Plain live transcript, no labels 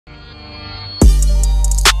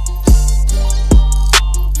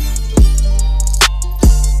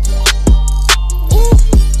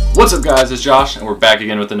guys, it's Josh and we're back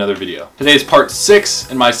again with another video. Today is part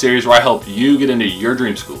 6 in my series where I help you get into your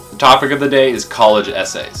dream school. The topic of the day is college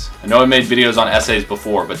essays. I know I made videos on essays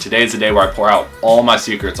before, but today is the day where I pour out all my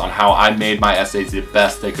secrets on how I made my essays the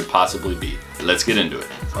best they could possibly be. Let's get into it.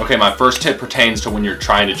 Okay, my first tip pertains to when you're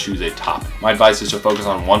trying to choose a topic. My advice is to focus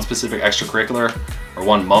on one specific extracurricular or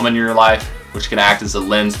one moment in your life, which can act as a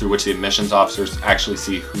lens through which the admissions officers actually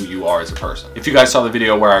see who you are as a person. If you guys saw the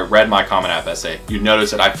video where I read my Common App essay, you'd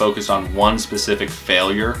notice that I focused on one specific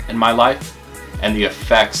failure in my life and the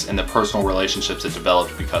effects and the personal relationships that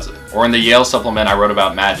developed because of it. Or in the Yale supplement I wrote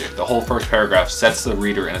about magic, the whole first paragraph sets the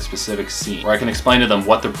reader in a specific scene where I can explain to them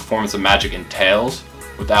what the performance of magic entails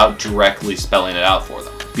without directly spelling it out for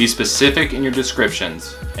them. Be specific in your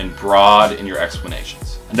descriptions and broad in your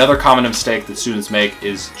explanations. Another common mistake that students make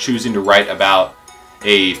is choosing to write about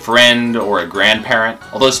a friend or a grandparent.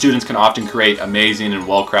 Although students can often create amazing and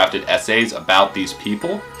well-crafted essays about these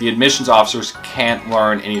people, the admissions officers can't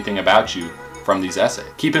learn anything about you from these essays.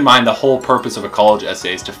 Keep in mind the whole purpose of a college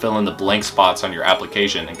essay is to fill in the blank spots on your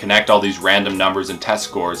application and connect all these random numbers and test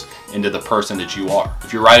scores into the person that you are.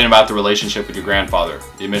 If you're writing about the relationship with your grandfather,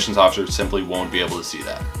 the admissions officer simply won't be able to see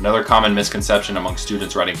that. Another common misconception among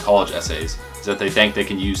students writing college essays is that they think they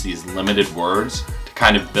can use these limited words to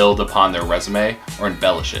kind of build upon their resume or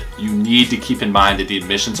embellish it. You need to keep in mind that the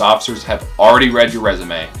admissions officers have already read your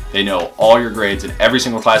resume, they know all your grades in every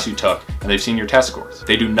single class you took, and they've seen your test scores.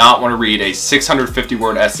 They do not want to read a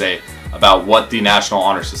 650-word essay about what the National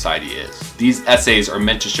Honor Society is. These essays are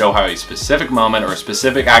meant to show how a specific moment or a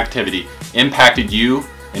specific activity impacted you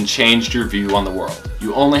and changed your view on the world.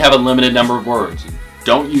 You only have a limited number of words.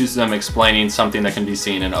 Don't use them explaining something that can be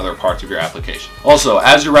seen in other parts of your application. Also,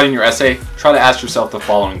 as you're writing your essay, try to ask yourself the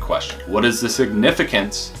following question. What is the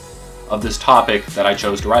significance of this topic that I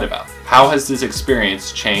chose to write about? How has this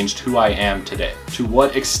experience changed who I am today? To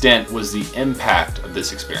what extent was the impact of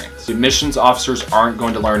this experience? The admissions officers aren't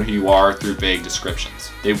going to learn who you are through vague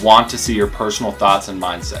descriptions. They want to see your personal thoughts and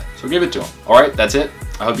mindset. So give it to them. All right, that's it.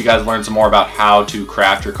 I hope you guys learned some more about how to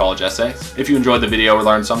craft your college essays. If you enjoyed the video or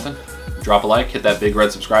learned something, drop a like, hit that big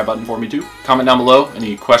red subscribe button for me too. Comment down below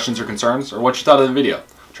any questions or concerns or what you thought of the video.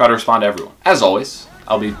 Try to respond to everyone. As always,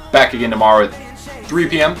 I'll be back again tomorrow at 3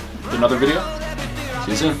 p.m. with another video.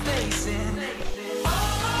 See you soon.